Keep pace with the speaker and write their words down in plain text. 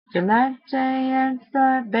Gelato and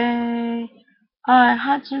sorbet are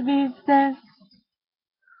hard to resist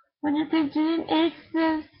when you think didn't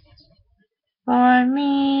exist. For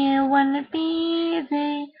me, it wouldn't be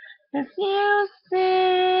easy, 'cause you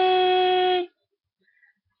see,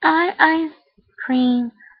 ice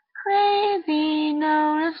cream, crazy,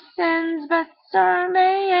 no ifs, ands, buts, or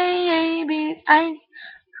maybes. Ice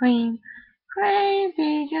cream,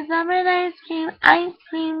 crazy, 'cause I'm an ice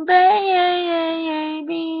cream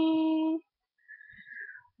baby.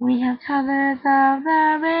 We have colors of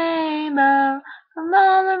the rainbow from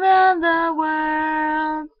all around the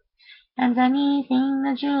world. And anything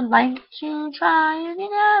that you'd like to try, you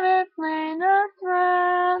can have it plain or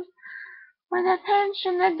swirl. With a pinch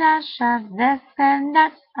and a dash of this and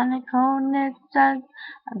that, and the coldness does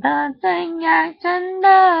the thing act and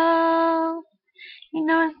know. You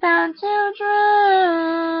know it's bound to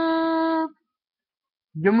droop.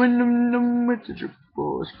 Yum num num, it's a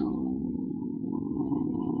triple scoop.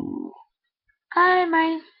 I'm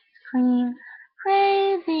ice cream,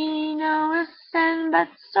 crazy, no ifs and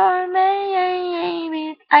buts or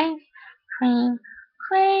maybes. Ice cream,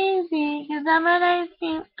 crazy, 'cause I'm an ice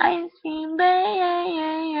cream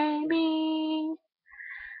baby.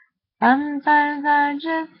 Sometimes I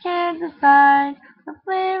just can't decide what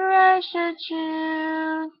flavor I should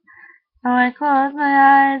choose. So I close my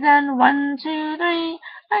eyes and 1, 2, 3,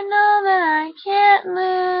 I know that I can't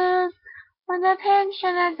lose. With a pinch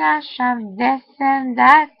and a dash of this and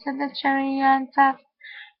that, to the cherry on top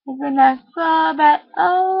is the next strawberry.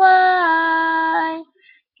 Oh, I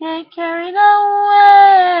get carried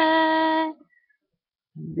away.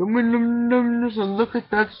 Yum num num, so look at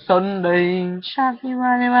that Sunday. Choppy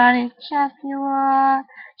money money, choppy what?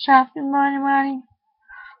 Choppy money money.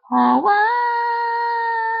 Oh, why?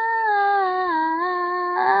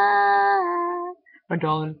 My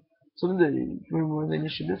darling, some days when more than you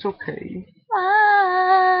should, it's okay.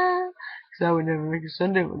 Why? 'Cause I would never make a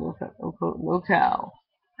Sunday with no fat, no coat, no cow,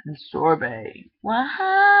 and sorbet.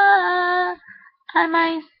 Why? I'm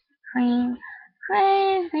ice cream,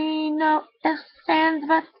 crazy, no ifs, ands,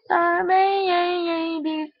 buts, or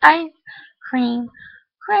maybes. Ice cream,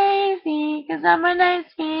 crazy, 'cause I'm an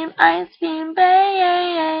ice cream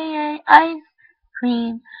baby. Ice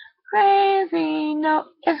cream, crazy, no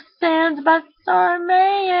ifs, ands, buts, or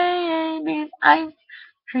maybes. Ice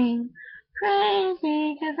cream,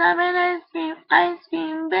 crazy, 'cause I'm an ice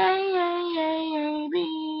cream baby.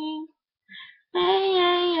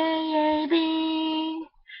 Baby,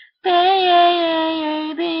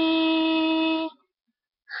 baby.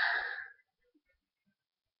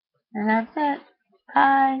 And that's it.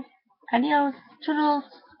 Bye. Adios. Toodles.